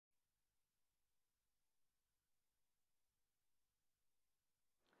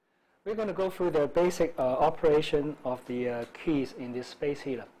We're going to go through the basic operation of the keys in this space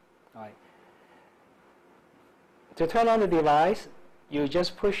heater. All right. To turn on the device, you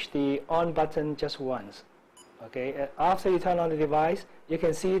just push the on button just once. Okay. After you turn on the device, you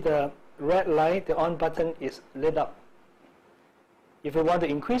can see the red light, the on button is lit up. If you want to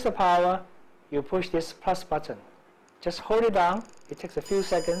increase the power, you push this plus button. Just hold it down. It takes a few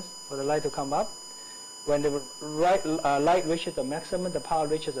seconds for the light to come up. When the light reaches the maximum, the power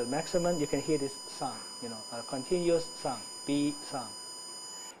reaches the maximum, you can hear this sound, a continuous sound, beep sound.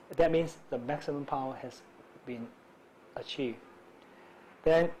 That means the maximum power has been achieved.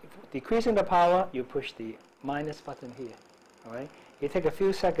 Then, decreasing the power, you push the minus button here. All right. It takes a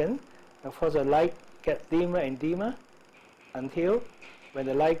few seconds before the light gets dimmer and dimmer until when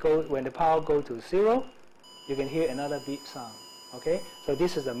the power goes to 0, you can hear another beep sound. Okay. So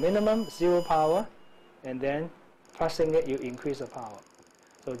this is the minimum 0 power. And then pressing it, you increase the power.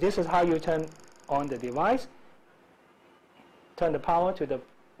 So this is how you turn on the device. Turn the power to the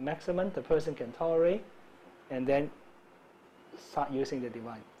maximum the person can tolerate, and then start using the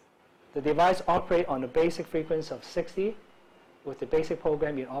device. The device operates on the basic frequency of 60 with the basic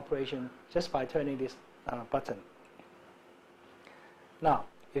program in operation just by turning this button. Now,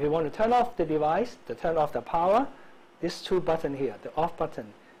 if you want to turn off the device, to turn off the power, these two buttons here, the off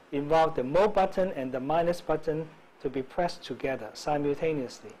button, involve the mode button and the minus button to be pressed together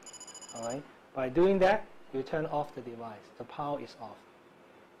simultaneously. All right. By doing that, you turn off the device. The power is off.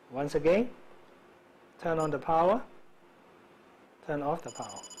 Once again, turn on the power, turn off the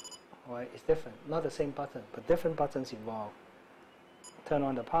power. All right. It's different. Not the same button, but different buttons involved. Turn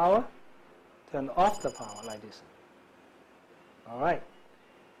on the power, turn off the power like this. All right.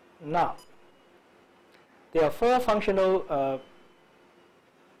 Now, there are 4 functional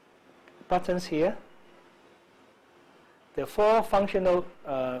buttons here. There are 4 functional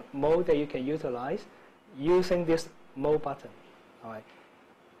modes that you can utilize using this mode button. All right.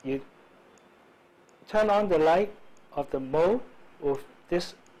 You turn on the light of the mode with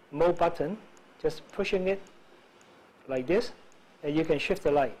this mode button, just pushing it like this, and you can shift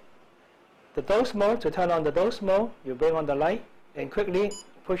the light. The dose mode, to turn on the dose mode, you bring on the light and quickly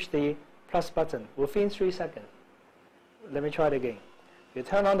push the plus button within 3 seconds. Let me try it again. You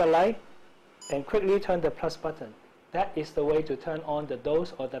turn on the light and quickly turn the plus button. That is the way to turn on the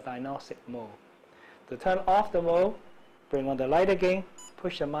dose or the diagnostic mode. To turn off the mode, bring on the light again,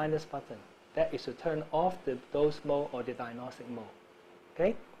 push the minus button. That is to turn off the dose mode or the diagnostic mode.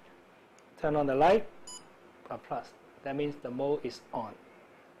 Okay? Turn on the light, plus. That means the mode is on.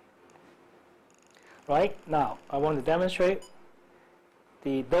 Right? Now, I want to demonstrate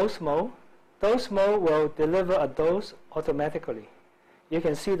the dose mode. Dose mode will deliver a dose automatically. You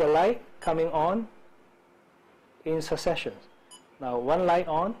can see the light coming on in succession. Now, 1 light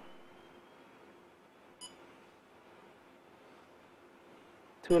on,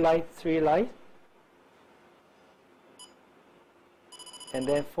 2 lights, 3 lights, and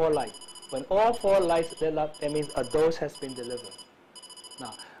then 4 lights. When all 4 lights lit up, that means a dose has been delivered.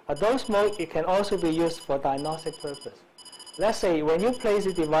 Now, a dose mode, it can also be used for diagnostic purpose. Let's say when you place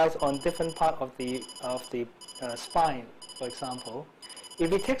the device on different part of the spine, for example,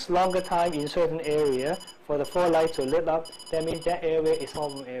 if it takes longer time in certain area for the 4 lights to lit up, that means that area is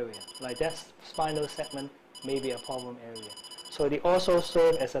problem area. Like that spinal segment may be a problem area. So they also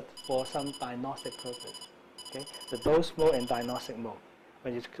serve as for some diagnostic purpose. Okay, the dose mode and diagnostic mode.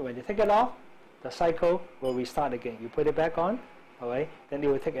 When you take it off, the cycle will restart again. You put it back on, all right, then it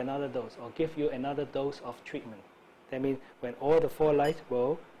will take another dose or give you another dose of treatment. That means when all the 4 lights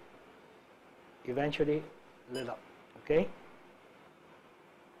will eventually lit up. Okay.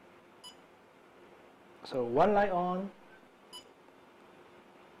 So 1 light on,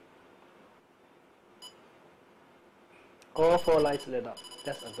 all 4 lights lit up.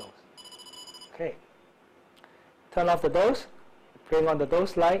 That's a dose. Okay. Turn off the dose, bring on the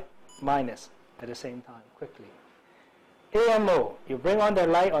dose light, minus at the same time, quickly. AM mode, you bring on the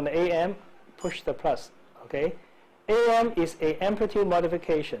light on the AM, push the plus. Okay. AM is an amplitude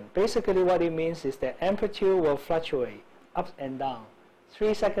modification. Basically what it means is that amplitude will fluctuate up and down.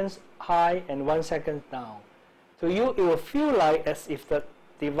 3 seconds high and 1 second down. To you, it will feel like as if the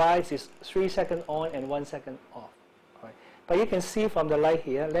device is 3 seconds on and 1 second off. All right. But you can see from the light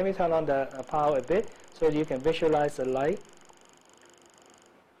here. Let me turn on the power a bit so you can visualize the light.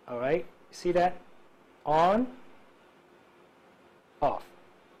 All right. See that? On, off.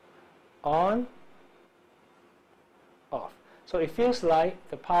 On, off. So it feels like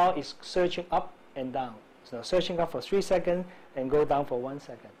the power is surging up and down. So surging up for 3 seconds and go down for 1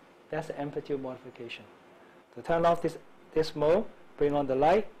 second. That's the amplitude modification. To turn off this mode, bring on the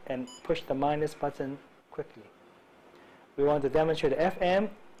light, and push the minus button quickly. We want to demonstrate the FM,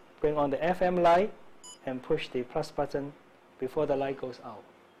 bring on the FM light, and push the plus button before the light goes out.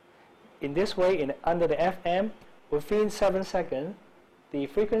 In this way, under the FM, within 7 seconds, the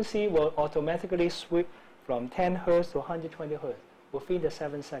frequency will automatically switch from 10 Hz to 120 Hz within the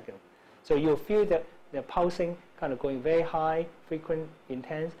 7 seconds. So you'll feel that the pulsing kind of going very high, frequent,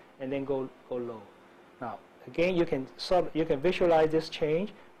 intense, and then go low. Now, again, you can visualize this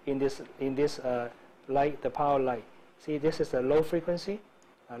change in this light, the power light. See, this is the low frequency.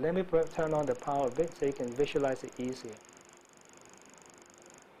 Let me turn on the power a bit so you can visualize it easier.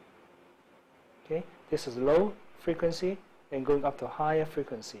 Okay, this is low frequency and going up to higher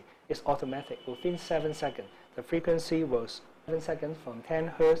frequency. It's automatic. Within 7 seconds, the frequency was 7 seconds from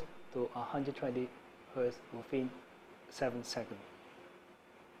 10 Hz to 120 Hz within 7 seconds.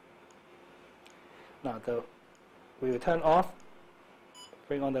 Now we will turn off,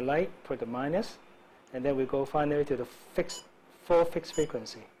 bring on the light, put the minus, and then we go finally to the full fixed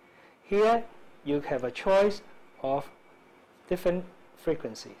frequency. Here you have a choice of different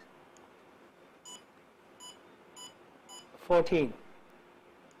frequencies. 14,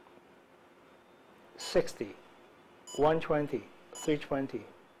 60, 120, 320,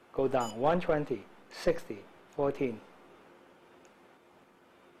 go down, 120, 60, 14.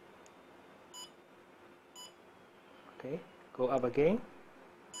 Okay, go up again,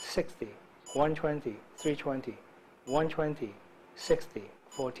 60, 120, 320, 120, 60,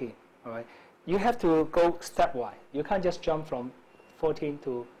 14. All right, you have to go stepwise. You can't just jump from 14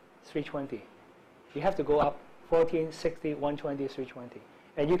 to 320. You have to go up 14, 60, 120, 320.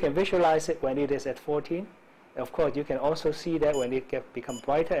 And you can visualize it when it is at 14. Of course, you can also see that when it become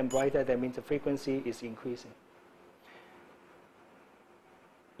brighter and brighter, that means the frequency is increasing.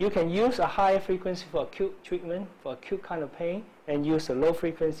 You can use a higher frequency for acute treatment, for acute kind of pain, and use a low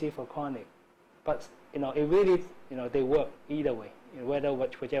frequency for chronic. But it really, they work either way.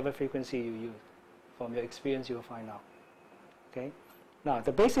 Whichever frequency you use, from your experience, you will find out. Okay. Now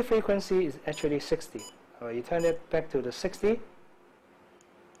the basic frequency is actually 60. You turn it back to the 60.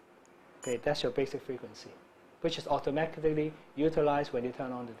 Okay, that's your basic frequency, which is automatically utilized when you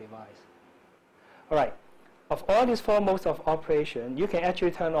turn on the device. All right. Of all these 4 modes of operation, you can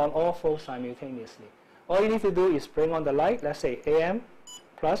actually turn on all 4 simultaneously. All you need to do is bring on the light, let's say AM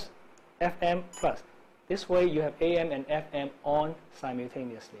plus, FM plus. This way you have AM and FM on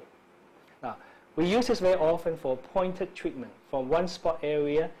simultaneously. Now, we use this very often for pointed treatment. From one spot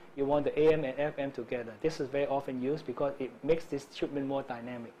area, you want the AM and FM together. This is very often used because it makes this treatment more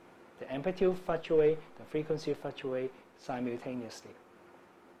dynamic. The amplitude fluctuates, the frequency fluctuates simultaneously.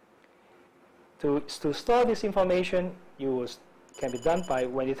 To store this information, can be done by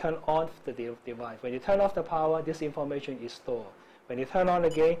when you turn on the device. When you turn off the power, this information is stored. When you turn on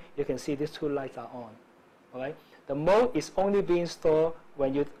again, you can see these 2 lights are on. All right? The mode is only being stored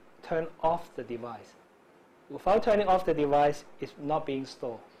when you turn off the device. Without turning off the device, it's not being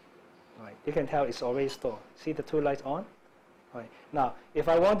stored. All right? You can tell it's already stored. See the 2 lights on? All right. Now, if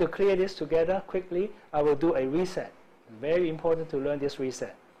I want to clear this together quickly, I will do a reset. Very important to learn this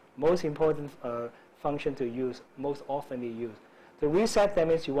reset. Most important function to use, most often used. The reset, that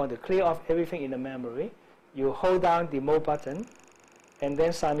means you want to clear off everything in the memory. You hold down the mode button, and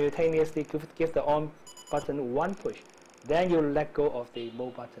then simultaneously give the on button 1 push. Then you let go of the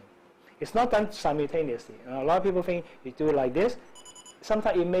mode button. It's not done simultaneously. A lot of people think you do it like this.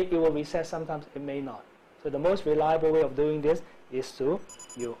 Sometimes it will reset, sometimes it may not. So the most reliable way of doing this is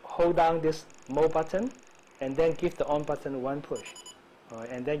you hold down this mode button, and then give the on button 1 push.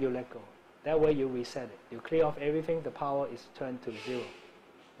 And then you let go. That way you reset it. You clear off everything, the power is turned to 0.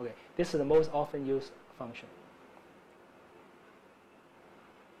 Okay, this is the most often used function.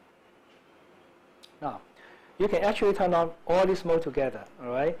 Now, you can actually turn on all these modes together,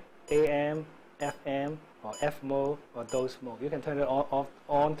 all right? AM, FM, or F mode, or dose mode. You can turn it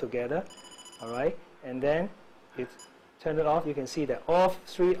on together, all right? And then you turn it off, you can see that all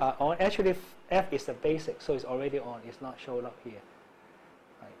 3 are on. Actually, F is the basic, so it's already on. It's not showed up here.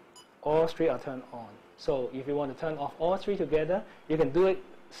 All 3 are turned on. So if you want to turn off all 3 together, you can do it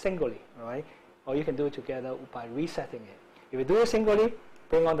singly, all right? Or you can do it together by resetting it. If you do it singly,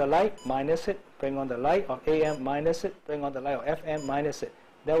 bring on the light, minus it, bring on the light of AM, minus it, bring on the light of FM, minus it.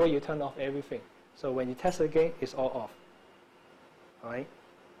 That way you turn off everything. So when you test it again, it's all off. All right?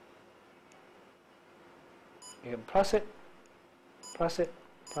 You can plus it, plus it,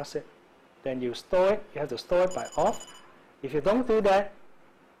 plus it. Then you store it. You have to store it by off. If you don't do that,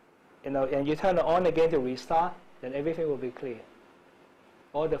 and you turn it on again to restart, then everything will be clear.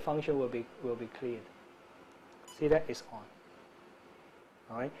 All the function will be cleared. See that? It's on.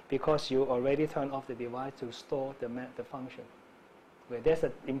 all right? Because you already turned off the device to store the function. Okay, that's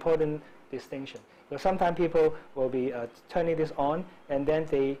an important distinction. Because sometimes people will be turning this on, and then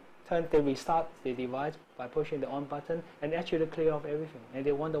they restart the device by pushing the on button and actually clear off everything. And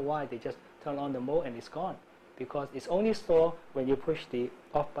they wonder why they just turn on the mode and it's gone. Because it's only stored when you push the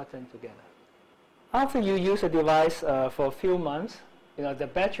off button together. After you use the device for a few months, the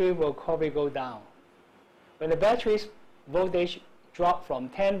battery will probably go down. When the battery's voltage drops from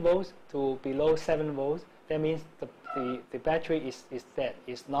 10 volts to below 7 volts, that means the battery is dead.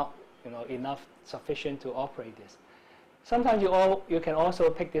 It's not enough sufficient to operate this. Sometimes you can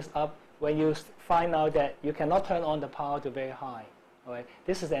also pick this up when you find out that you cannot turn on the power to very high. All right?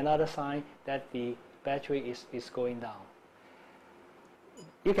 This is another sign that the battery is going down.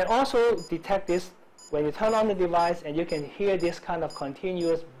 You can also detect this when you turn on the device and you can hear this kind of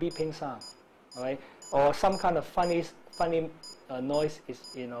continuous beeping sound. All right? Or some kind of funny noise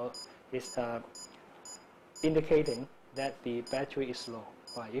is indicating that the battery is low.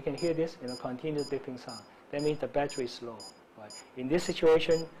 Right? You can hear this continuous beeping sound. That means the battery is low. Right? In this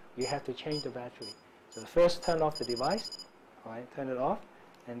situation, you have to change the battery. So first turn off the device, right? Turn it off,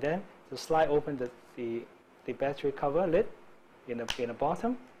 and then to slide open the battery cover lid in the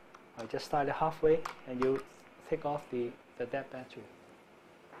bottom. Just slide it halfway, and you take off the dead battery.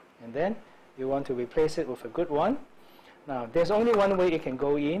 And then you want to replace it with a good one. Now, there's only one way it can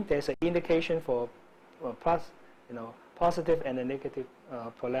go in. There's an indication for positive and a negative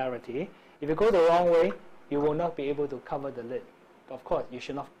polarity. If you go the wrong way, you will not be able to cover the lid. Of course, you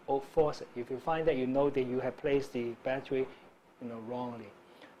should not force it. If you find that that you have placed the battery wrongly.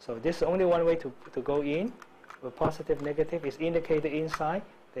 So this is only one way to go in. With positive, negative is indicated inside.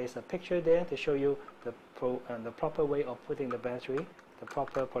 There's a picture there to show you the proper way of putting the battery, the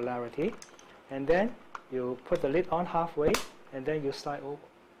proper polarity. And then you put the lid on halfway, and then you slide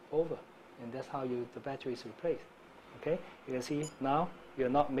over. And that's how the battery is replaced. Okay? You can see now you're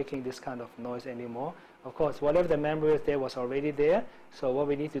not making this kind of noise anymore. Of course, whatever the memory is there was already there. So what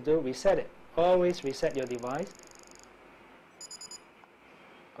we need to do, reset it. Always reset your device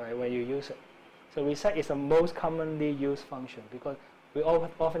when you use it. So reset is the most commonly used function because we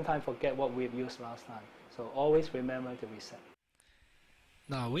oftentimes forget what we've used last time. So always remember to reset.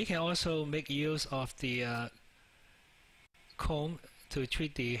 Now we can also make use of the comb to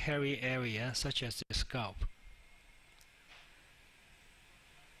treat the hairy area such as the scalp.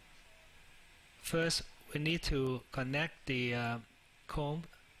 First, we need to connect the comb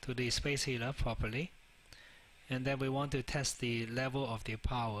to the space healer properly, and then we want to test the level of the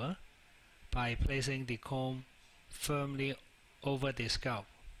power by placing the comb firmly over the scalp.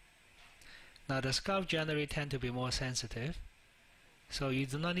 Now the scalp generally tend to be more sensitive, so you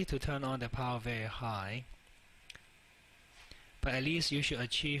do not need to turn on the power very high, but at least you should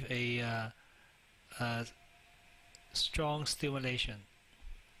achieve a strong stimulation.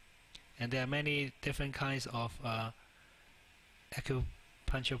 And there are many different kinds of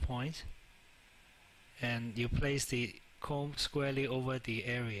acupuncture points, and you place the comb squarely over the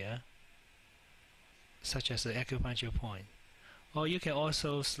area such as the acupuncture point, or you can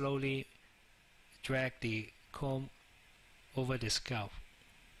also slowly drag the comb over the scalp.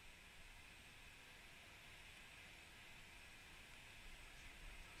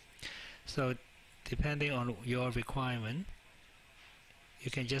 So depending on your requirement,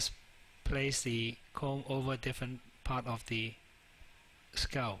 you can just place the comb over different part of the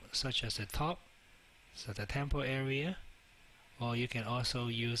scalp, such as the top, so the temple area, or you can also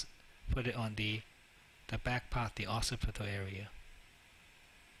put it on the back part, the occipital area.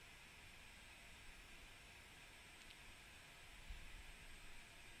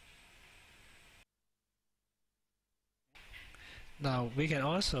 Now we can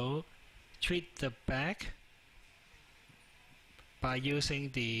also treat the back by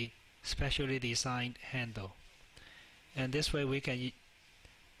using the specially designed handle, and this way we can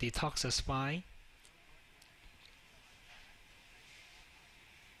detox the spine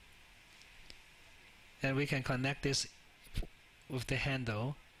and we can connect this with the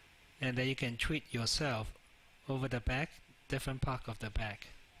handle, and then you can treat yourself over the back, different part of the back.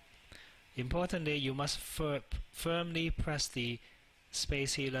 Importantly, you must firmly press the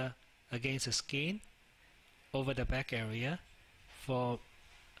space healer against the skin over the back area for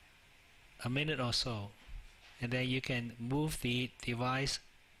a minute or so, and then you can move the device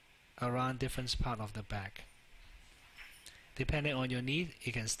around different part of the back. Depending on your need,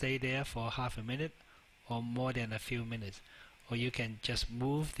 it can stay there for half a minute or more than a few minutes, or you can just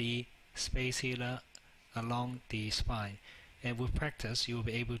move the space healer along the spine, and with practice you will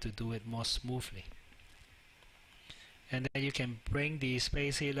be able to do it more smoothly. And then you can bring the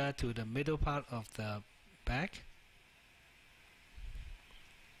space healer to the middle part of the back,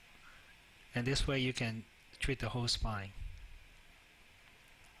 and this way you can treat the whole spine.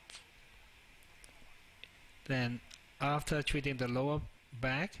 Then after treating the lower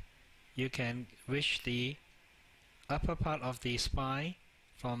back, you can reach the upper part of the spine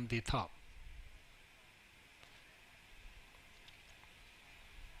from the top.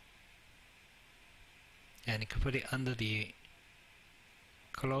 And you can put it under the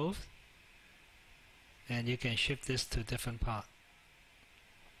clothes, and you can shift this to different part.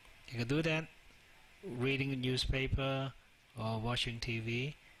 You can do that reading a newspaper or watching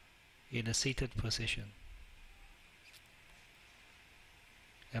TV in a seated position.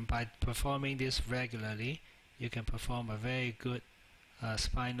 And by performing this regularly, you can perform a very good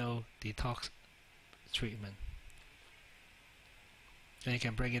spinal detox treatment. And you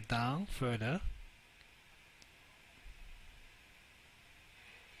can bring it down further.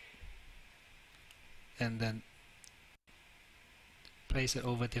 And then place it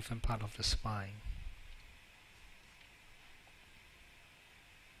over different part of the spine.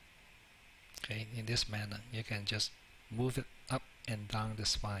 Okay, in this manner, you can just move it up and down the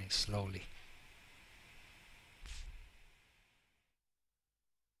spine slowly.